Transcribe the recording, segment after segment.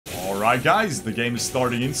Alright guys, the game is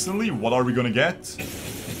starting instantly. What are we gonna get?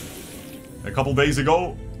 A couple days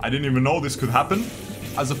ago, I didn't even know this could happen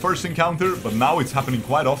as a first encounter, but now it's happening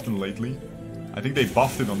quite often lately. I think they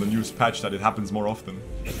buffed it on the newest patch that it happens more often.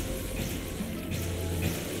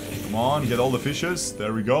 Come on, get all the fishes.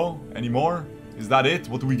 There we go. Any more? Is that it?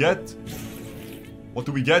 What do we get? What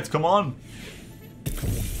do we get? Come on.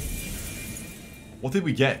 What did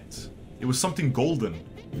we get? It was something golden.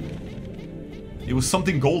 It was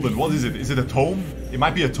something golden. What is it? Is it a tome? It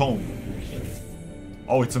might be a tome.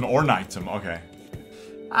 Oh, it's an Orn item. Okay.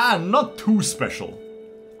 Ah, not too special.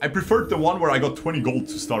 I preferred the one where I got 20 gold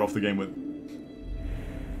to start off the game with.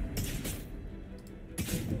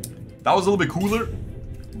 That was a little bit cooler,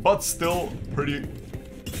 but still pretty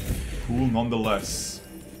cool nonetheless.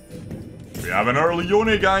 We have an early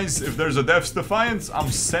Yone, guys. If there's a Death's Defiance, I'm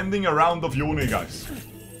sending a round of Yone, guys.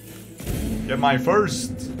 Get my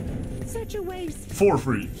first. Such a waste. For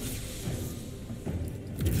free.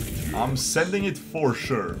 I'm sending it for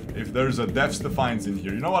sure. If there's a Death's Defiance in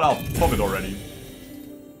here. You know what? I'll pop it already.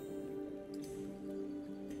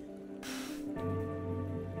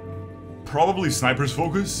 Probably Sniper's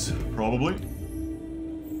Focus. Probably.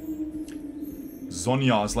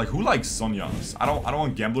 Zhonya's. Like, who likes Zhonya's? I don't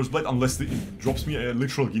want Gambler's Blade unless it drops me a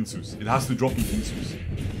literal Ginsu's. It has to drop me Ginsu's.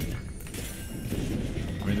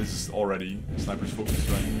 I mean, this is already Sniper's Focus,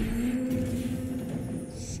 right?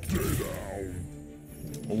 Stay down.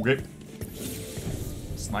 Okay.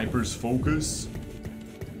 Sniper's Focus.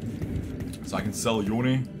 So I can sell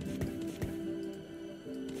Yone.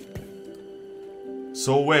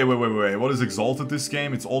 So wait. What is Exalted this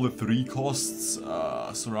game? It's all the 3 costs.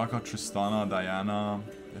 Soraka, Tristana, Diana,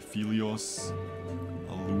 Aphelios,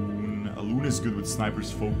 Alune. Alune is good with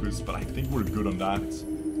Sniper's Focus, but I think we're good on that.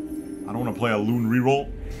 I don't want to play Alune reroll.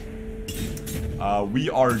 We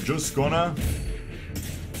are just gonna...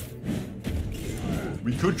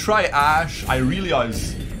 We could try Ashe. Irelia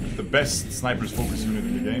is the best Sniper's Focus unit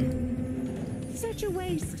in the game. Such a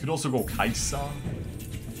waste. We could also go Kaisa.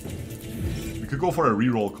 We could go for a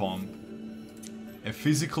reroll comp. A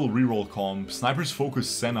physical reroll comp. Sniper's Focus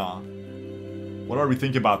Senna. What are we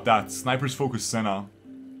thinking about that? Sniper's Focus Senna.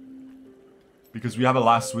 Because we have a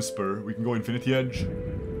Last Whisper. We can go Infinity Edge.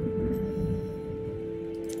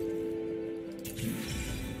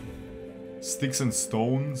 Sticks and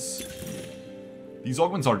Stones. These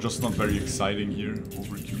augments are just not very exciting here.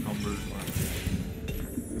 Over Cucumber.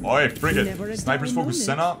 Oi, frigate. Sniper's Focus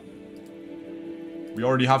Senna. We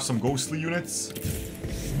already have some ghostly units.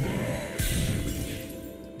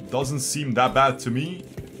 Doesn't seem that bad to me.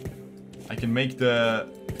 I can make the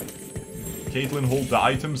Caitlyn hold the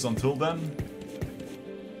items until then.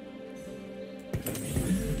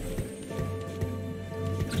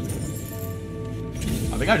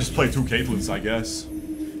 I think I just play 2 Caitlyns, I guess.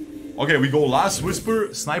 Okay, we go Last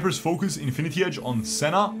Whisper, Sniper's Focus, Infinity Edge on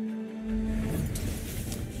Senna.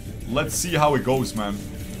 Let's see how it goes, man.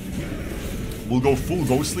 We'll go full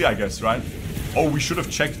ghostly, I guess, right? Oh, we should have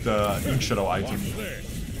checked the Inkshadow item.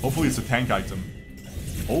 Hopefully it's a tank item.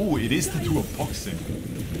 Oh, it is Tattoo of Toxin.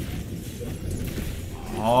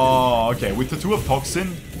 Oh, okay. With Tattoo of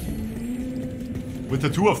Toxin... With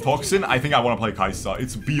Tattoo of Toxin, I think I want to play Kaisa.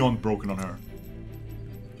 It's beyond broken on her.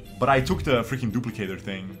 But I took the freaking duplicator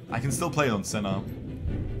thing. I can still play it on Senna.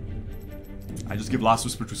 I just give Last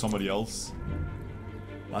Whisper to somebody else.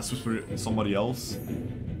 Last Whisper to somebody else.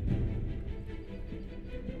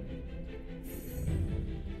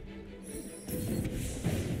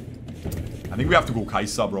 I think we have to go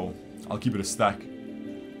Kaisa, bro. I'll keep it a stack.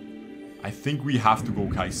 I think we have to go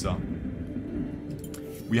Kaisa.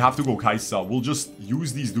 We have to go Kaisa. We'll just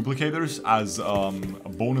use these duplicators as a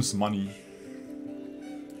bonus money.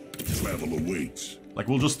 Travel awaits. Like,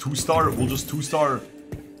 we'll just 2-star. We'll just 2-star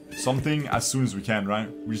something as soon as we can, right?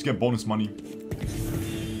 We just get bonus money.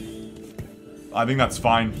 I think that's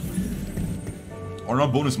fine. Or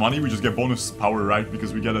not bonus money, we just get bonus power, right?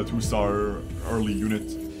 Because we get a 2-star early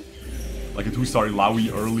unit. Like a 2-star Illaoi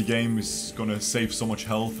early game is gonna save so much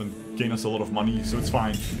health and gain us a lot of money, so it's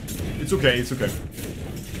fine. It's okay, it's okay.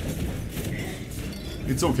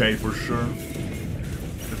 It's okay for sure.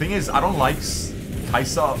 The thing is, I don't like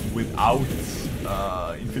Kaisa without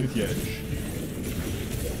Infinity Edge.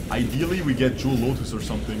 Ideally, we get Jewel Lotus or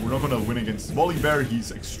something. We're not gonna win against Volibear,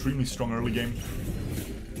 he's extremely strong early game.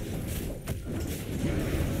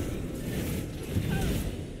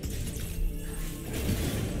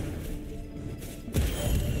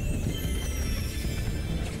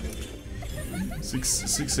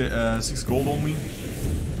 Six gold only.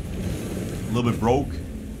 A little bit broke.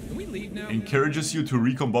 Can we leave now? Encourages you to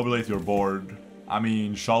recombobulate your board. I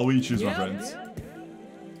mean, shall we? Choose my friends.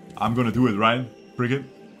 I'm gonna do it, right? Cricket?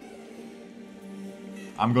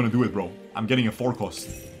 I'm gonna do it, bro. I'm getting a 4 cost.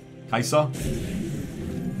 Kaisa?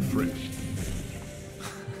 Frick.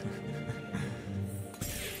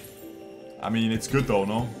 I mean, it's good though,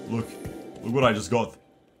 no? Look. Look what I just got.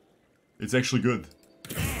 It's actually good.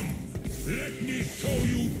 Let me show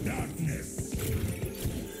you darkness.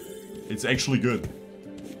 It's actually good.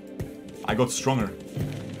 I got stronger.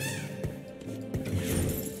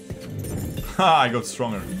 Ha! I got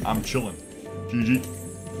stronger. I'm chilling. GG.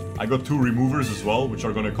 I got 2 removers as well, which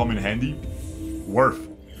are gonna come in handy. Worth.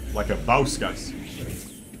 Like a bouse, guys.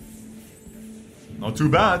 Not too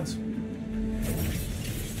bad.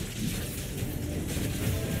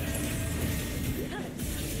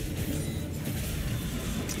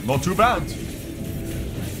 Not too bad.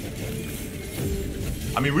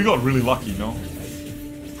 I mean, we got really lucky, no?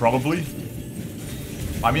 Probably.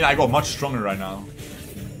 I mean, I got much stronger right now.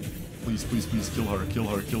 Please, please, please, kill her, kill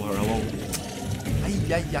her, kill her. Hello. Ay,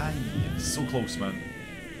 ay, ay. So close, man.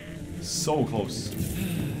 So close.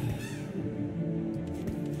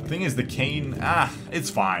 The thing is, the cane... it's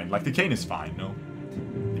fine. Like, the cane is fine, no?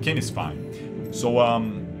 The cane is fine. So,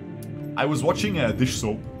 I was watching Dish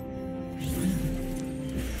Soap.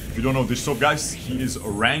 If you don't know Dish Soap, guys, he is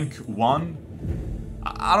rank 1.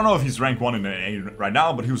 I don't know if he's rank 1 in A right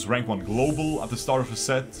now, but he was rank 1 global at the start of the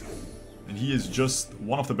set. And he is just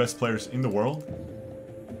one of the best players in the world.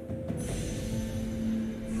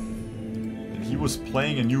 And he was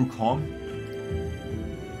playing a new comp.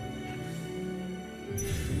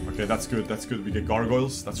 Okay, that's good, that's good. We get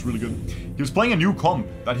gargoyles, that's really good. He was playing a new comp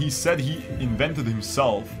that he said he invented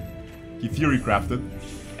himself. He theory crafted.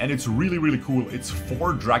 And it's really, really cool. It's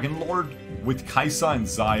 4 Dragonlord with Kaisa and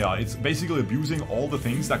Zaya. It's basically abusing all the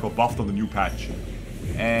things that got buffed on the new patch.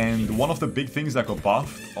 And one of the big things that got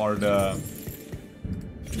buffed are the...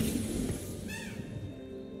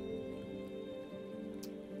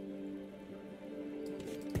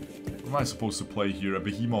 What am I supposed to play here? A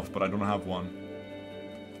Behemoth, but I don't have one.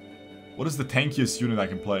 What is the tankiest unit I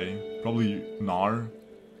can play? Probably Gnar.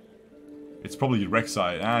 It's probably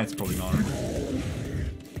Rek'Sai. It's probably Gnar.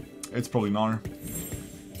 It's probably Gnar.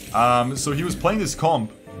 So he was playing this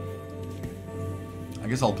comp. I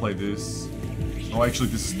guess I'll play this. Oh, actually,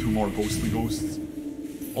 this is 2 more Ghostly Ghosts.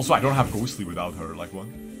 Also, I don't have Ghostly without her, like what?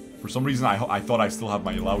 For some reason, I thought I still have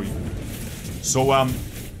my Ilawi. So,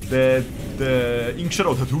 the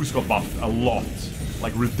Inkshadow tattoos got buffed a lot.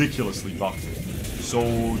 Like, ridiculously buffed. So,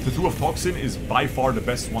 Tattoo of Toxin is by far the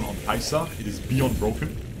best one on Kaisa. It is beyond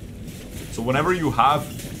broken. So, whenever you have...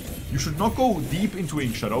 You should not go deep into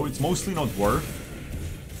Inkshadow. It's mostly not worth.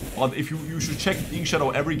 But if you should check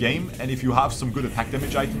Inkshadow every game, and if you have some good attack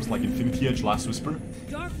damage items like Infinity Edge, Last Whisper,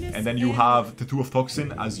 and then you have Tattoo of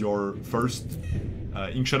Toxin as your first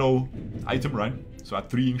Inkshadow item, right? So at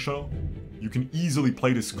 3 Inkshadow, you can easily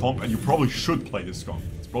play this comp, and you probably should play this comp.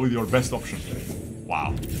 It's probably your best option.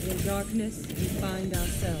 Wow. In darkness, we find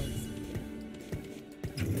ourselves.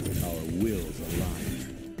 Our wills align.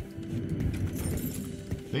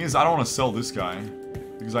 Thing is, I don't want to sell this guy.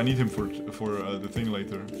 Because I need him for the thing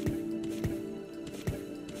later.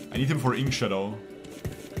 I need him for Inkshadow.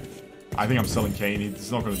 I think I'm selling Kane.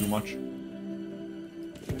 It's not going to do much.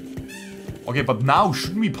 Okay, but now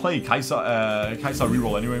shouldn't we play Kaisa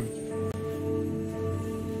reroll anyway?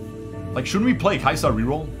 Like, shouldn't we play Kaisa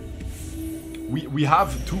reroll? We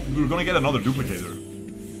have 2. We're going to get another duplicator.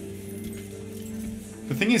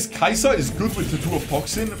 The thing is, Kaisa is good with Tattoo of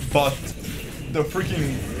Toxin, but the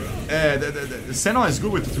freaking... the Senna is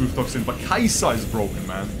good with the Tattoo of Toxin, but Kaisa is broken,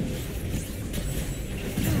 man.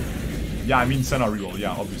 Yeah, I mean Senna reroll,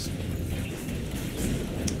 yeah, obviously.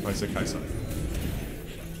 If I say Kaisa.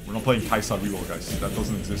 We're not playing Kaisa reroll, guys. That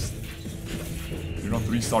doesn't exist. You're not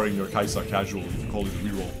 3-starring your Kaisa casual if you call it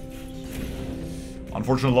reroll.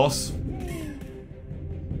 Unfortunate loss.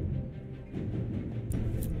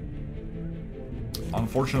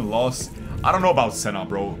 Unfortunate loss. I don't know about Senna,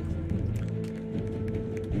 bro.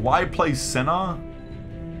 Why play Senna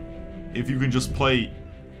if you can just play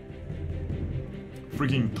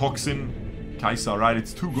freaking Toxin Kaisa, right?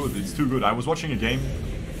 It's too good. It's too good. I was watching a game.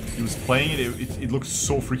 He was playing it. It looked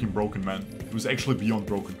so freaking broken, man. It was actually beyond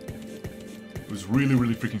broken. It was really,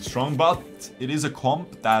 really freaking strong. But it is a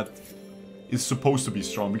comp that is supposed to be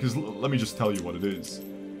strong. Because let me just tell you what it is.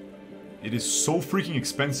 It is so freaking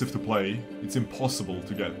expensive to play. It's impossible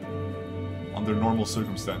to get under normal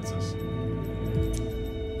circumstances.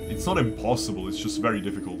 It's not impossible, it's just very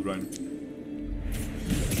difficult, right?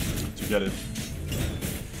 To get it.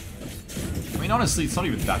 I mean, honestly, it's not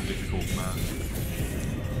even that difficult, man.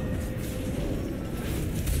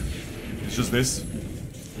 It's just this.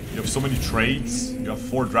 You have so many trades. You have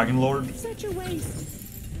 4 Dragonlord. Such a waste.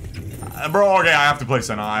 Bro, okay, I have to play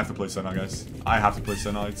Senna. I have to play Senna, guys. I have to play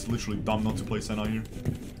Senna. It's literally dumb not to play Senna here.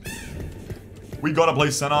 We gotta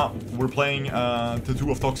play Senna. We're playing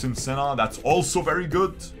Tattoo of Toxin Senna. That's also very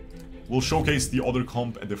good. We'll showcase the other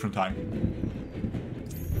comp at a different time.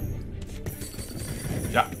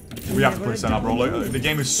 Yeah, we have to play Senna, bro. Like, the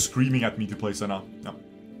game is screaming at me to play Senna. Yeah.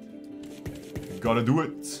 Gotta do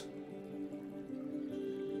it.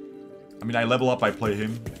 I mean, I level up, I play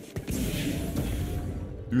him.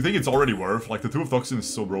 Do you think it's already worth? Like, the Tattoo of Toxin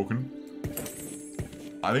is so broken.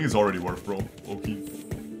 I think it's already worth, bro. Okay.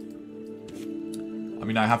 I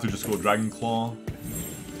mean, I have to just go Dragon Claw.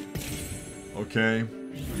 Okay.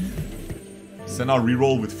 Senna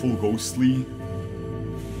reroll with full Ghostly.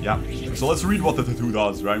 Yeah. So let's read what the tattoo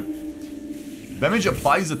does, right? Damage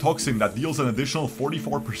applies a toxin that deals an additional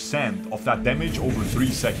 44% of that damage over 3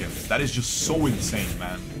 seconds. That is just so insane,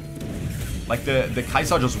 man. Like, the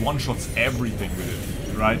Kai'Sa just one-shots everything with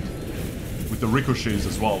it, right? With the ricochets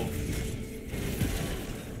as well.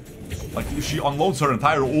 Like, if she unloads her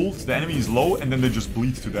entire ult, the enemy is low, and then they just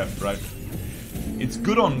bleed to death, right? It's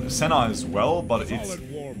good on Senna as well, but it's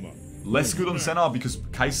less good on Senna because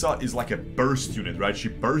Kai'Sa is like a burst unit, right? She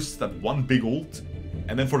bursts that one big ult,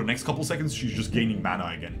 and then for the next couple seconds, she's just gaining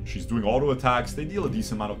mana again. She's doing auto attacks, they deal a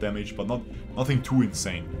decent amount of damage, but nothing too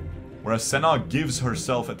insane. Whereas Senna gives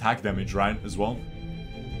herself attack damage, right, as well.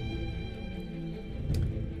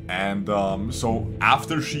 And so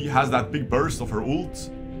after she has that big burst of her ult,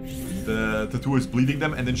 the tattoo is bleeding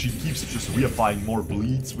them, and then she keeps just reapplying more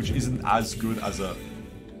bleeds, which isn't as good as a...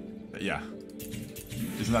 yeah.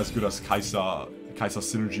 Isn't as good as Kai'Sa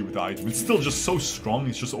synergy with the item. It's still just so strong,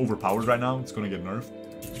 it's just overpowered right now, it's gonna get nerfed.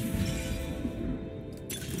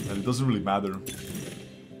 And it doesn't really matter.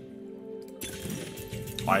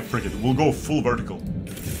 Alright, frick it. We'll go full vertical.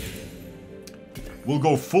 We'll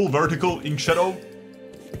go full vertical, Inkshadow.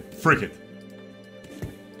 Frick it.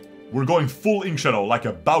 We're going full Inkshadow, like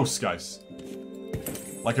a Baus, guys.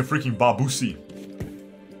 Like a freaking Babusi.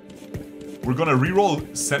 We're gonna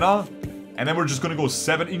reroll Senna, and then we're just gonna go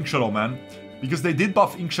 7 Inkshadow, man. Because they did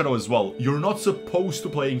buff Inkshadow as well. You're not supposed to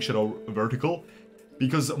play Inkshadow vertical,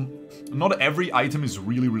 because not every item is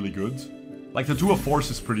really, really good. Like, Tattoo of Force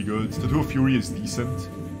is pretty good, Tattoo of Fury is decent,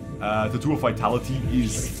 Tattoo of Vitality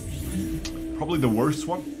is probably the worst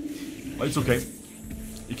one, but it's okay.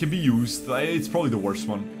 It can be used, it's probably the worst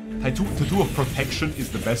one. Tattoo of Protection is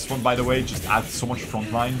the best one, by the way, it just adds so much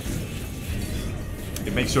frontline.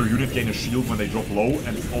 It makes your unit gain a shield when they drop low,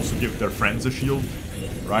 and also give their friends a shield,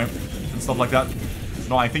 right? And stuff like that.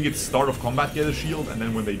 No, I think it's start of combat get a shield, and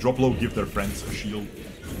then when they drop low, give their friends a shield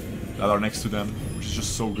that are next to them, which is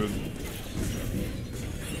just so good.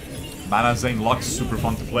 Mana Zane Lux, super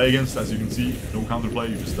fun to play against, as you can see. No counterplay,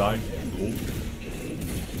 you just die. Cool.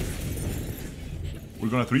 We're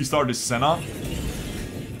gonna 3-star this Senna.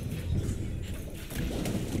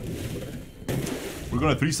 We're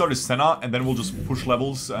gonna 3-star this Senna, and then we'll just push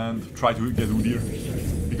levels and try to get Udyr.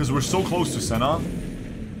 Because we're so close to Senna.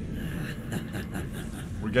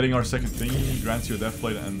 We're getting our second thingy, grants you a death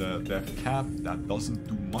plate and a death cap. That doesn't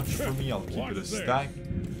do much for me, I'll keep it a stack.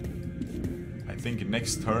 I think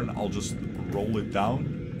next turn I'll just roll it down.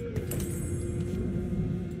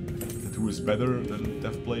 Tattoo is better than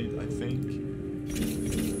death plate, I think.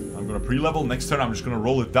 I'm gonna pre-level. Next turn I'm just gonna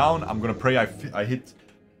roll it down. I'm gonna pray I hit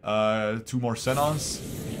 2 more Sennas.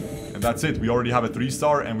 And that's it. We already have a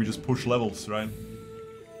 3-star and we just push levels, right?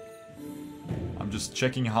 I'm just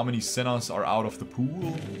checking how many Sennas are out of the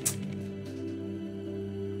pool.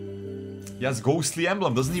 He has Ghostly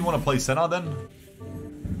Emblem. Doesn't he want to play Senna then?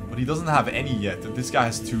 But he doesn't have any yet. This guy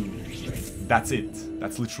has 2. That's it.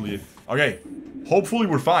 That's literally it. Okay. Hopefully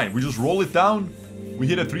we're fine. We just roll it down. We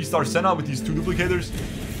hit a 3-star Senna with these 2 duplicators.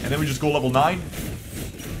 And then we just go level 9.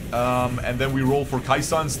 And then we roll for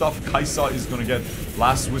Kai'Sa and stuff. Kai'Sa is gonna get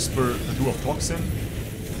Last Whisper, Tattoo of Toxin.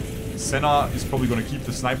 Senna is probably gonna keep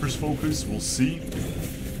the Sniper's Focus. We'll see.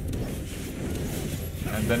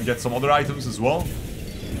 And then get some other items as well.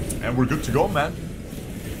 And we're good to go, man.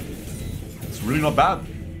 It's really not bad.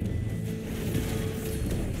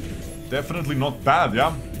 Definitely not bad,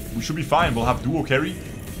 yeah. We should be fine. We'll have duo carry.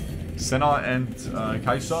 Senna and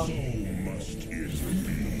Kai'Sa.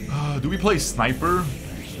 Do we play Sniper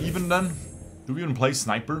even then? Do we even play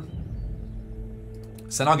Sniper?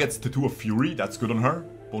 Senna gets Tattoo of Fury. That's good on her.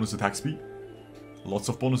 Bonus attack speed. Lots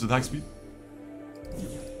of bonus attack speed.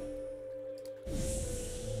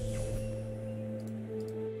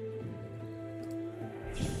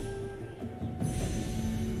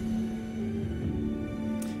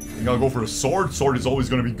 I think I'll go for a sword. Sword is always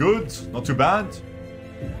going to be good. Not too bad.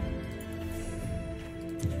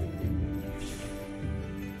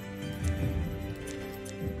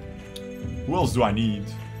 Who else do I need?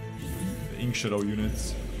 The Inkshadow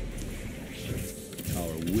units.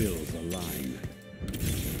 Our wills align.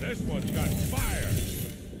 This one's got fire.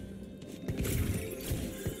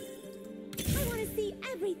 I want to see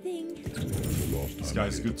everything. The lost This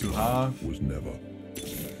guy's good to have. was never.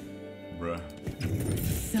 Bruh.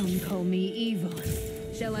 Some call me evil.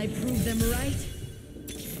 Shall I prove them right?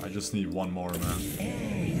 I just need one more, man.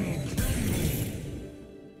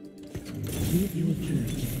 Live your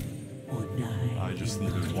journey or die. I just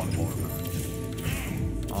needed one more, man.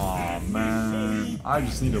 Aw, man. I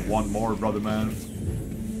just needed one more, brother man.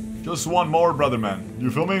 Just one more, brother man.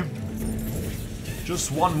 You feel me?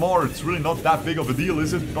 Just one more. It's really not that big of a deal,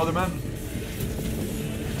 is it, brother man?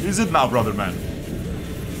 Is it now, brother man?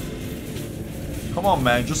 Come on,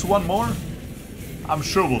 man. Just one more? I'm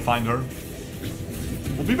sure we'll find her.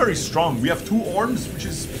 We'll be very strong. We have 2 Orms, which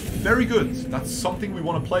is very good. That's something we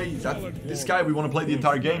want to play. This guy, we want to play the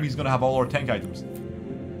entire game. He's going to have all our tank items.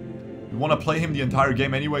 We want to play him the entire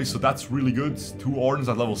game anyway, so that's really good. 2 Orns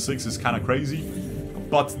at level 6 is kind of crazy.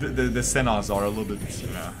 But the Sennas are a little bit...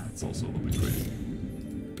 Yeah, it's also a little bit crazy.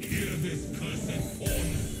 Hear this cursed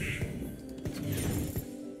horn sing.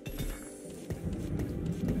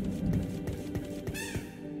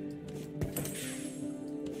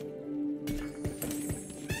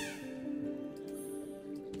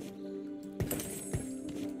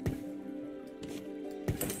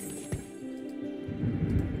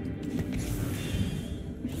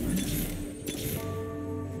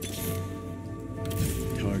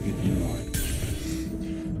 Target marked.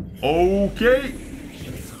 Okay.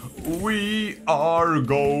 We are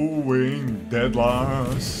going dead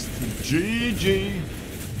last. GG.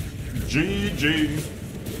 GG.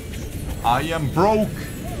 I am broke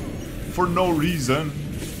for no reason.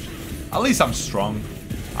 At least I'm strong.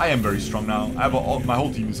 I am very strong now. I have my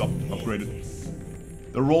whole team is upgraded.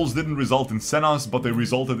 The rolls didn't result in Sennas, but they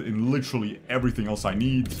resulted in literally everything else I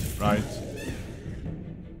need, right?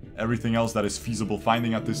 Everything else that is feasible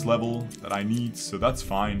finding at this level that I need, so that's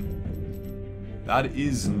fine. That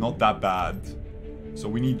is not that bad. So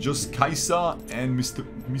we need just Kaisa and Mr.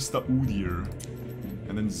 Udir.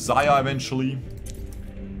 And then Zaya eventually.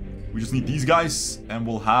 We just need these guys and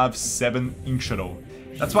we'll have 7 Inkshadow.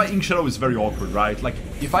 That's why Inkshadow is very awkward, right? Like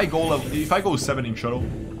if I go 7 Inkshadow,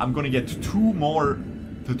 I'm gonna get 2 more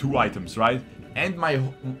to 2 items, right? And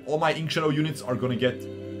all my Inkshadow units are gonna get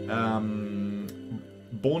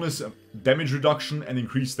bonus damage reduction and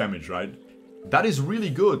increased damage, right? That is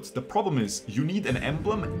really good. The problem is you need an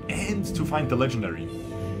emblem and to find the legendary.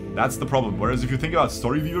 That's the problem. Whereas if you think about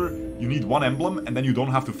Storyweaver, you need 1 emblem and then you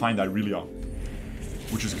don't have to find Irelia.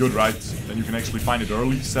 Which is good, right? Then you can actually find it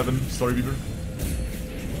early, 7 Storyweaver.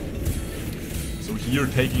 So here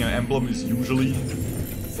taking an emblem is usually...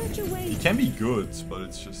 It can be good, but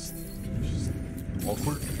it's just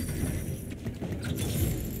awkward.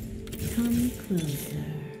 Come closer.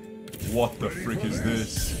 What the frick is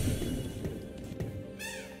this?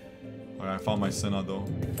 Okay, I found my Senna though.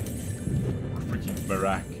 Freaking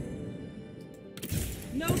Barak.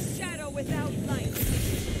 No shadow without light.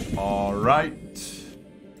 Alright.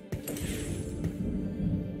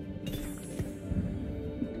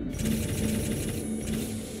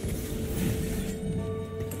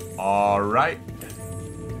 Alright.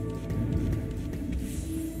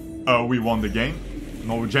 We won the game.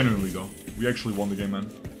 No, genuinely though. We actually won the game, man.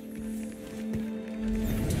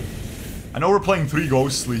 I know we're playing 3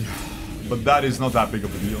 Ghostly, but that is not that big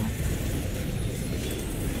of a deal.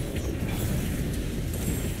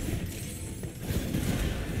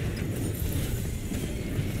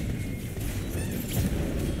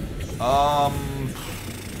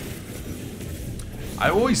 I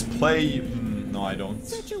always play... no, I don't.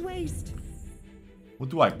 Such a waste. What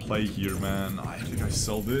do I play here, man? I think I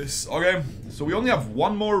sell this. Okay, so we only have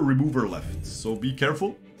 1 more remover left, so be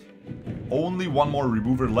careful. Only 1 more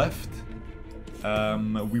remover left.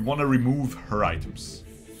 We want to remove her items,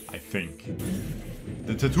 I think.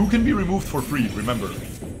 The tattoo can be removed for free, remember.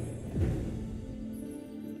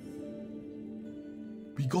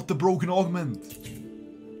 We got the broken augment.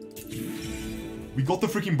 We got the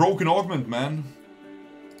freaking broken augment, man.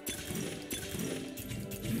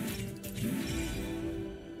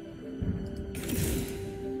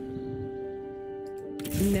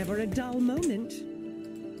 Never a dull moment.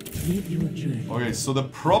 Live your journey. Okay, so the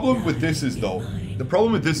problem with this is though,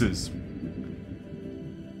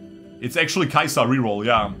 it's actually Kaisa reroll,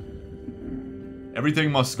 yeah.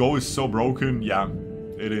 Everything must go is so broken, yeah,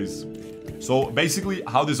 it is. So basically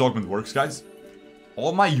how this augment works, guys,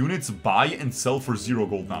 all my units buy and sell for 0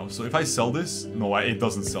 gold now. So if I sell this, no, it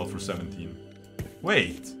doesn't sell for 17.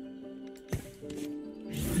 Wait.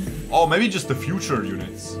 Oh, maybe just the future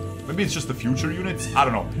units. Maybe it's just the future units. I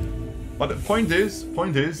don't know. But the point is,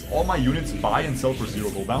 all my units buy and sell for 0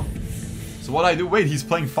 gold now. So what I do... Wait, he's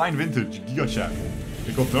playing Fine Vintage Giga Chat.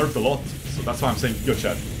 It got nerfed a lot, so that's why I'm saying Giga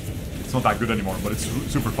Chat. It's not that good anymore, but it's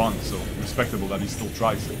super fun, so respectable that he still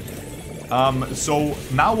tries. So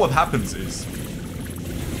now what happens is...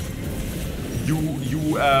 You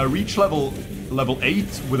reach level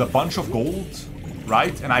 8 with a bunch of gold,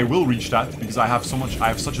 right? And I will reach that because I have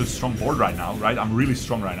such a strong board right now, right? I'm really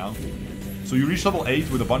strong right now. So you reach level 8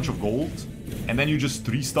 with a bunch of gold, and then you just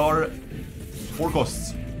 3-star 4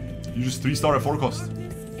 costs. You just 3-star a 4 cost.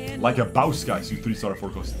 Like a bouse, guys, you 3-star a 4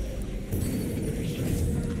 cost.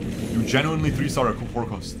 You genuinely 3-star a 4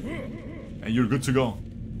 cost. And you're good to go.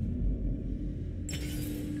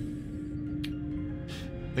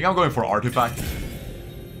 I think I'm going for Artifact.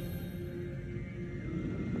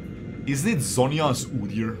 Isn't it Zhonya's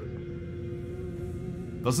Udyr?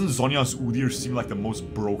 Doesn't Zhonya's Udyr seem like the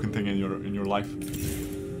most broken thing in your life?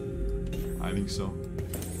 I think so.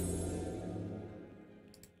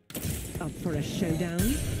 Up for a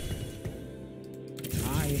showdown?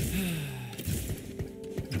 I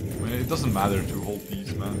mean, it doesn't matter to hold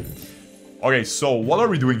these, man. Okay, so what are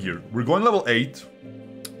we doing here? We're going level 8.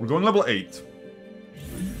 We're going level 8.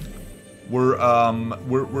 We're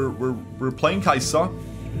playing Kai'Sa.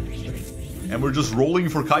 And we're just rolling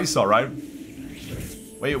for Kai'Sa, right?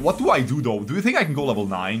 Wait, what do I do though? Do you think I can go level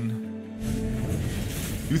 9?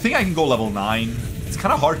 Do you think I can go level 9? It's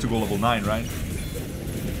kind of hard to go level 9, right?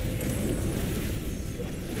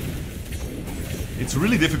 It's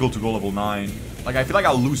really difficult to go level 9. Like, I feel like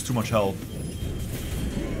I'll lose too much health.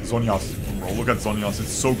 Zhonya's. Bro, look at Zhonya's.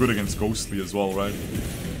 It's so good against Ghostly as well, right?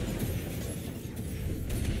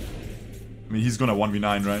 I mean, he's gonna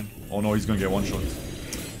 1v9, right? Oh no, he's gonna get one-shot.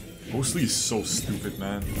 Ghostly is so stupid,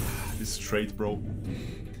 man. This trait, bro.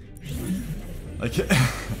 Like,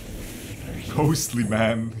 Ghostly,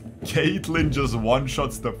 man. Caitlyn just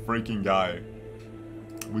one-shots the freaking guy.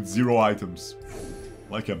 With 0 items.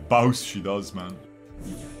 Like a bouse she does, man.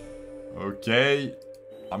 Okay.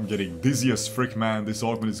 I'm getting dizzy as frick, man. This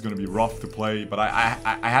Augment is gonna be rough to play. But I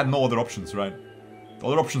had no other options, right? The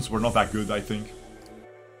other options were not that good, I think.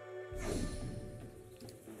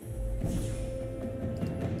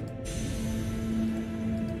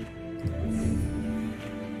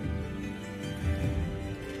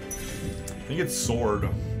 I think it's Sword.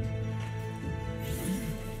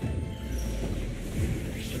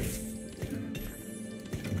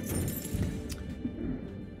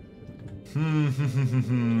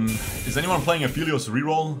 Is anyone playing Aphelios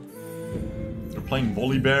reroll? They're playing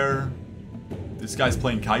Volibear. This guy's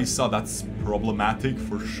playing Kai'Sa. That's problematic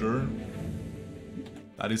for sure.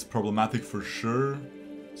 That is problematic for sure.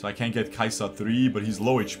 So I can't get Kai'Sa 3, but he's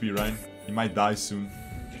low HP, right? He might die soon.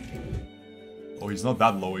 Oh, he's not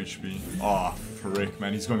that low HP. Oh, frick,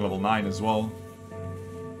 man. He's going level 9 as well.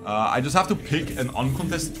 I just have to pick an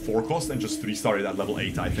uncontested 4 cost and just 3-star it at level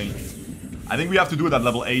 8, I think. I think we have to do it at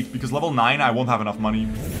level 8, because level 9 I won't have enough money.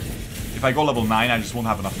 If I go level 9, I just won't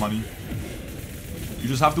have enough money. You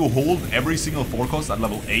just have to hold every single 4 cost at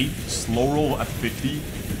level 8, slow roll at 50.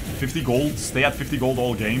 50 gold, stay at 50 gold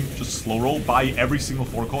all game, just slow roll, buy every single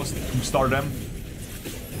 4 cost, 2-star them.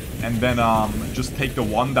 And then just take the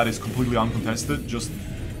one that is completely uncontested, just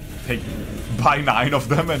buy 9 of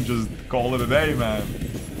them and just call it a day, man.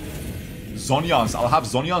 Zhonya's, I'll have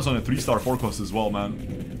Zhonya's on a 3-star 4 cost as well,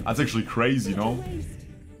 man. That's actually crazy, no?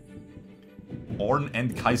 Ornn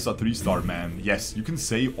and Kai'Sa 3-star, man. Yes, you can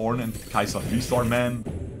say Ornn and Kai'Sa 3-star, man.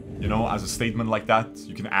 You know, as a statement like that.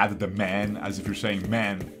 You can add the man as if you're saying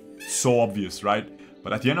man. So obvious, right?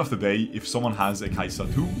 But at the end of the day, if someone has a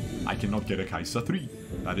Kai'Sa 2, I cannot get a Kai'Sa 3.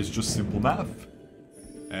 That is just simple math.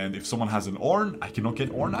 And if someone has an Ornn, I cannot get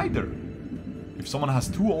Ornn either. If someone has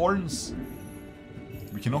 2 Ornns,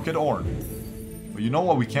 we cannot get Ornn. But you know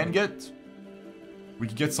what we can get? We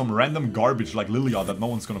can get some random garbage like Lilia that no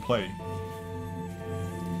one's gonna play.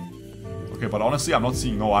 Okay, but honestly, I'm not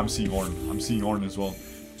seeing... No, I'm seeing Ornn. I'm seeing Ornn as well.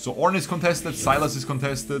 So Ornn is contested, Sylas is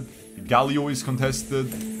contested, Galio is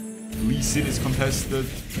contested, Lee Sin is contested,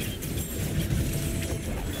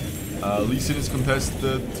 Lee Sin is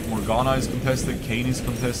contested, Morgana is contested, Kayn is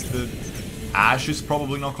contested, Ashe is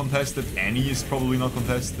probably not contested, Annie is probably not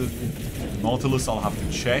contested, Nautilus I'll have to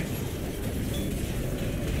check.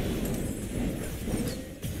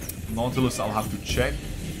 Nautilus I'll have to check.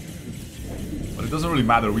 But it doesn't really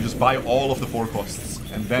matter, we just buy all of the 4 costs.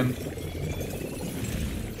 And then...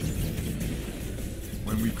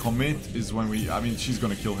 when we commit is when we... I mean, she's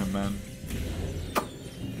gonna kill him, man.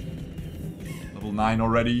 Level 9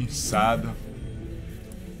 already, sad.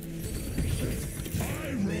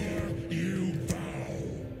 I roar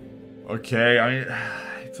Okay, I mean,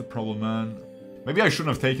 it's a problem, man. Maybe I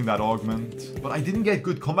shouldn't have taken that augment. But I didn't get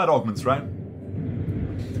good combat augments, right?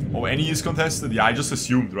 Oh, any is contested? Yeah, I just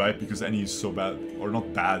assumed, right? Because any is so bad. Or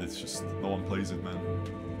not bad, it's just no one plays it, man.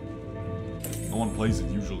 No one plays it,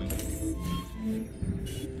 usually.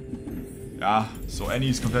 Yeah, so any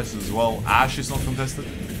is contested as well. Ash is not contested.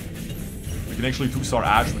 We can actually 2-star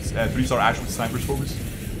Ash with 3-star Ash with Sniper's Focus.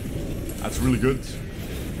 That's really good.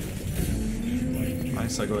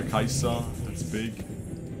 Nice, I got a Kaisa. That's big.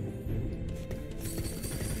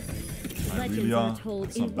 Irelia,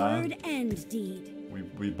 that's not bad.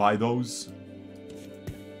 We buy those.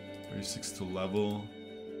 36 to level.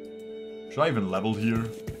 Should I even level here?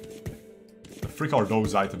 The frick are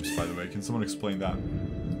those items, by the way? Can someone explain that?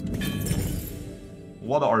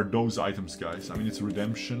 What are those items, guys? I mean, it's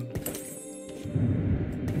redemption.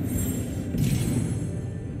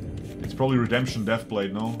 It's probably redemption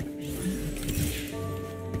Deathblade, no?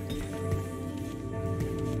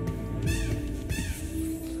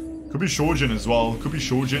 Could be Shojin as well. Could be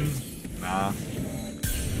Shojin. Nah.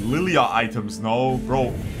 Lilia items, no.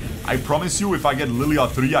 Bro, I promise you, if I get Lilia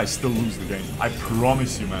 3, I still lose the game. I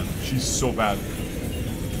promise you, man. She's so bad.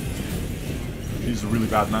 She's really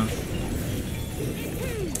bad, man.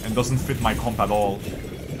 And doesn't fit my comp at all.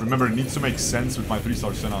 Remember, it needs to make sense with my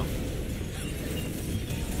 3-star Senna.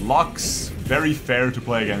 Lux, very fair to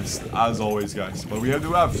play against, as always, guys. But we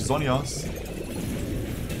do have Zonias.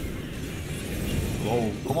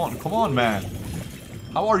 Hello, come on, man.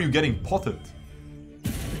 How are you getting potted?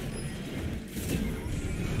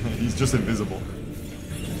 He's just invisible.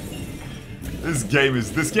 This game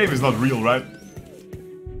is not real, right?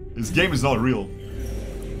 This game is not real.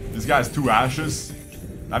 This guy has 2 ashes.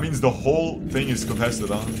 That means the whole thing is contested,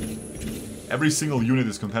 huh? Every single unit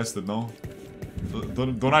is contested, no?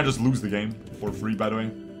 Don't I just lose the game for free, by the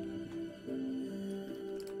way?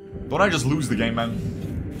 Don't I just lose the game, man?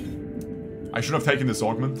 I should have taken this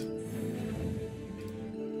augment.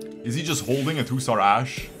 Is he just holding a 2-star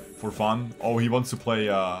Ash for fun? Oh, he wants to play,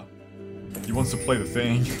 he wants to play the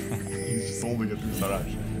thing. He's just holding a 2-star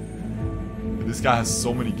Ash. And this guy has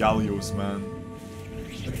so many Gallios, man.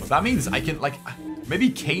 But that means I can, like... Maybe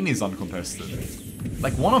Kayn is uncontested.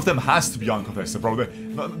 Like, one of them has to be uncontested, bro.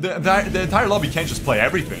 The entire lobby can't just play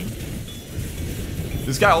everything.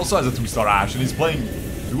 This guy also has a 2-star Ash, and he's playing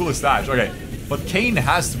Duelist Ash. Okay, but Kayn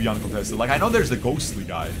has to be uncontested. Like, I know there's the Ghostly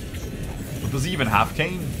guy. But does he even have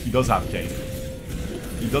Kayn? He does have Kayn.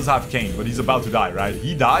 He does have Kayn, but he's about to die, right?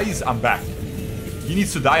 He dies, I'm back. He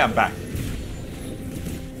needs to die, I'm back.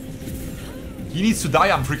 He needs to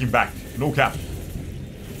die, I'm freaking back. No cap.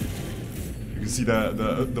 You can see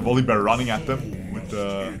the Volibear running at them with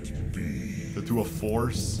the 2 of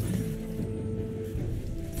 4s.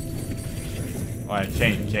 Alright,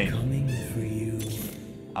 Kayn.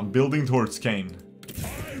 I'm building towards Kayn.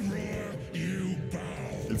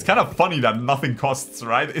 It's kind of funny that nothing costs,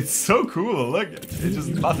 right? It's so cool, look. It just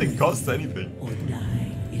nothing costs anything.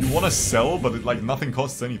 You want to sell, but it, like, nothing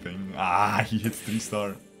costs anything. Ah, he hits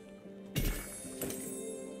 3-star.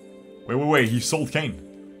 Wait, he sold Kayn.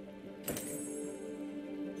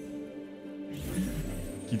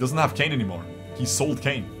 He doesn't have Kayn anymore. He sold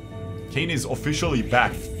Kayn. Kayn is officially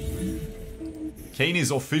back. Kayn is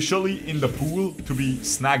officially in the pool to be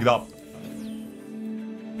snagged up.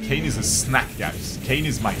 Kayn is a snack, guys. Kayn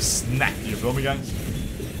is my snack. You feel me, guys?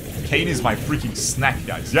 Kayn is my freaking snack,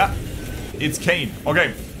 guys. Yeah, it's Kayn.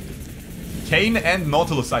 Okay. Kayn and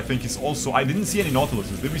Nautilus, I think, is also... I didn't see any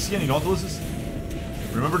Nautiluses. Did we see any Nautiluses?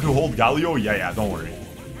 Remember to hold Galio? Yeah, don't worry.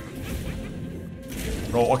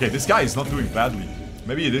 Bro, okay, this guy is not doing badly.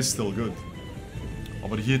 Maybe it is still good. Oh,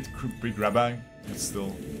 but he hit big grab bag. It's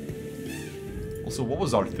still... Also, what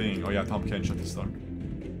was our thing? Oh yeah, Tom Kench at the start.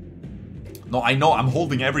 No, I know, I'm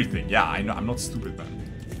holding everything. Yeah, I know, I'm not stupid, man.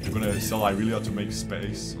 I'm gonna sell Irelia to make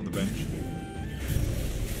space on the bench.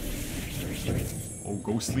 Oh,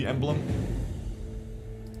 Ghostly Emblem.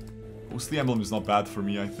 Ghostly Emblem is not bad for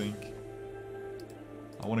me, I think.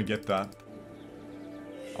 I want to get that.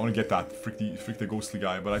 I want to get that. Frick the Ghostly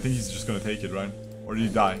guy, but I think he's just gonna take it, right? Or did he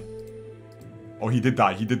die? Oh, he did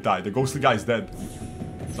die. The Ghostly guy is dead.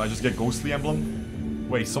 So I just get Ghostly Emblem?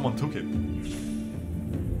 Wait, someone took it.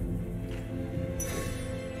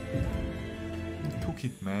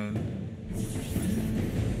 It, man.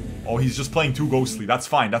 Oh, he's just playing 2 Ghostly. That's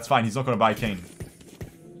fine. He's not gonna buy Kayn.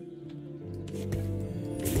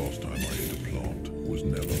 Last time I hit a plant was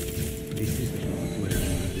never. This is the part where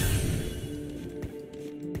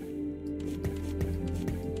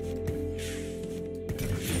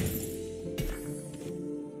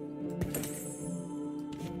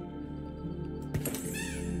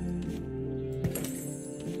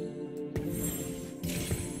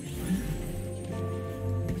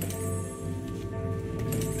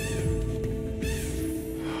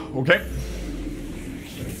Okay.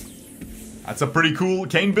 That's a pretty cool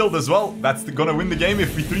Kayn build as well. That's gonna win the game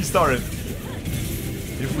if we 3-star it.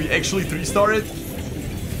 If we actually 3-star it,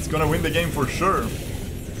 it's gonna win the game for sure.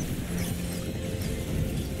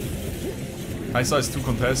 Kai'Sa is too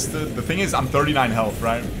contested. The thing is, I'm 39 health,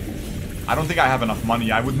 right? I don't think I have enough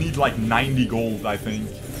money. I would need like 90 gold, I think,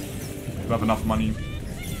 to have enough money.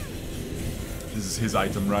 This is his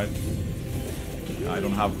item, right? I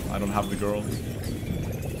don't have the girl.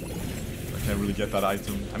 I can't really get that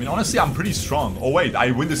item. I mean, honestly, I'm pretty strong. Oh wait,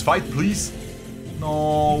 I win this fight, please?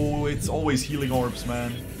 No, it's always healing orbs,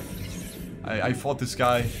 man. I fought this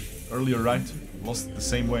guy earlier, right? Lost it the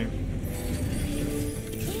same way.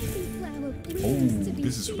 Oh,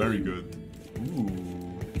 this is very good. Ooh.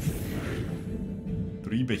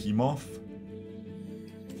 3 Behemoth.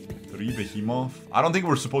 3 Behemoth. I don't think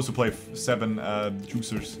we're supposed to play 7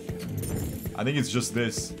 juicers. I think it's just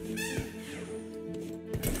this.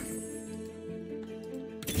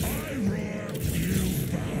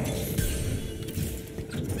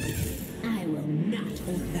 I will not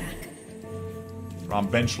hold back. I'm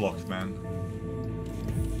bench locked, man.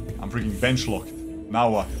 I'm freaking bench locked.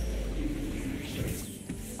 Now what?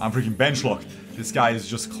 I'm freaking bench locked. This guy is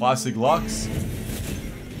just classic Lux.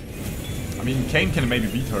 I mean, Kayn can maybe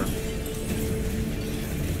beat her.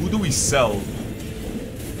 Who do we sell?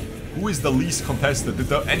 Who is the least contested?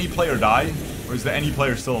 Did any player die? Or is the any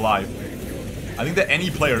player still alive? I think the any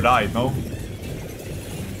player died, no?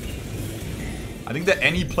 I think the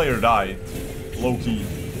any player died. Low-key. I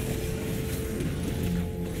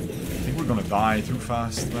think we're gonna die too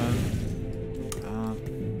fast, man.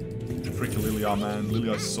 Freaking Lilia, man.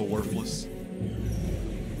 Lilia is so worthless.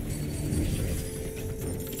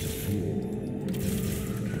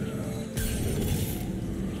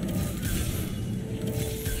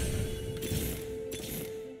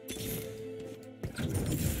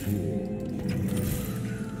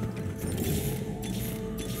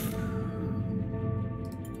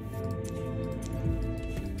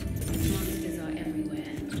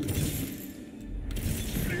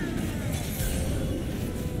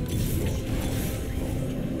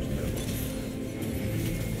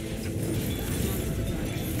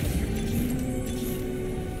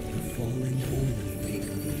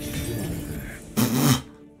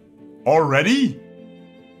 Already?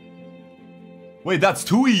 Wait, that's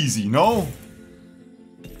too easy, no?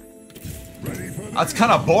 That's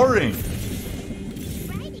kind of boring.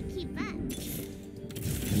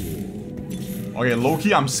 Okay,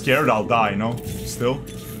 Loki, I'm scared I'll die, no? Still?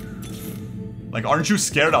 Like, aren't you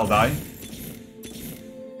scared I'll die?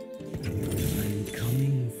 I'm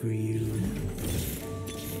coming for you.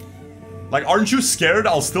 Like, aren't you scared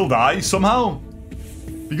I'll still die somehow?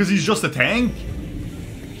 Because he's just a tank?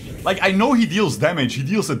 Like, I know he deals damage, he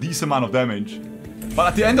deals a decent amount of damage. But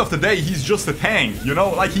at the end of the day, he's just a tank, you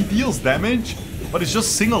know? Like, he deals damage, but it's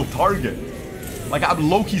just single target. Like, I'm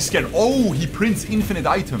low-key scared. Oh, he prints infinite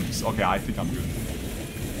items. Okay, I think I'm good.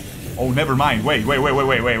 Oh, never mind. Wait.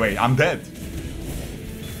 I'm dead.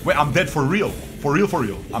 Wait, I'm dead for real. For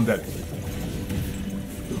real. I'm dead.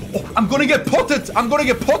 Oh, I'm gonna get potted. I'm gonna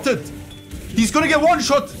get potted. He's gonna get one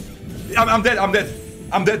shot. I'm dead.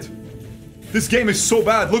 This game is so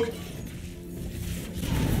bad, look.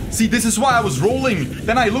 See, this is why I was rolling.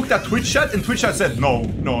 Then I looked at Twitch chat and Twitch chat said, no,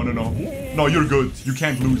 you're good. You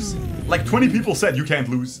can't lose. Like 20 people said you can't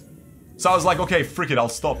lose. So I was like, okay, frick it, I'll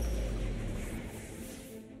stop.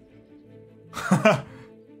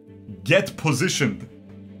 Get positioned.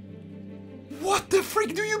 What the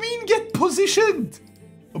frick do you mean get positioned?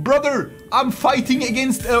 Brother, I'm fighting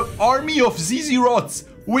against an army of Zizirots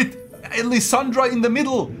with Lissandra in the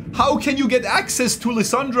middle. How can you get access to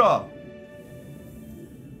Lissandra?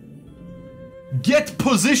 Get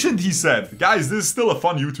positioned, he said. Guys, this is still a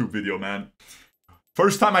fun YouTube video, man.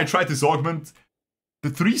 First time I tried this augment, the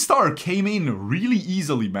 3-star came in really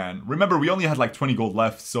easily, man. Remember, we only had like 20 gold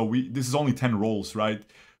left, so this is only 10 rolls, right?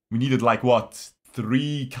 We needed like, what,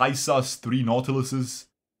 3 Kai'Sas, 3 Nautiluses?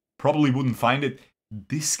 Probably wouldn't find it.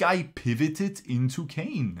 This guy pivoted into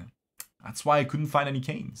Kayn. That's why I couldn't find any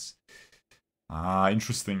Kayns. Ah,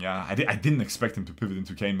 interesting, yeah. I didn't expect him to pivot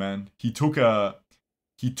into Kayn, man. He took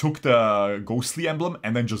the Ghostly emblem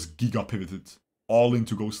and then just Giga pivoted all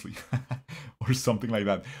into Ghostly. Or something like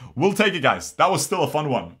that. We'll take it, guys. That was still a fun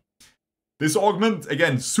one. This augment,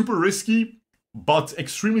 again, super risky, but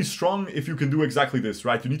extremely strong if you can do exactly this,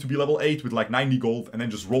 right? You need to be level 8 with like 90 gold and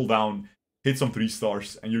then just roll down, hit some 3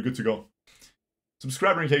 stars, and you're good to go.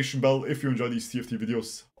 Subscribe and notification bell if you enjoy these TFT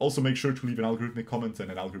videos. Also make sure to leave an algorithmic comment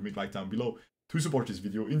and an algorithmic like down below to support this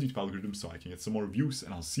video in the YouTube algorithm so I can get some more views,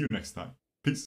 and I'll see you next time.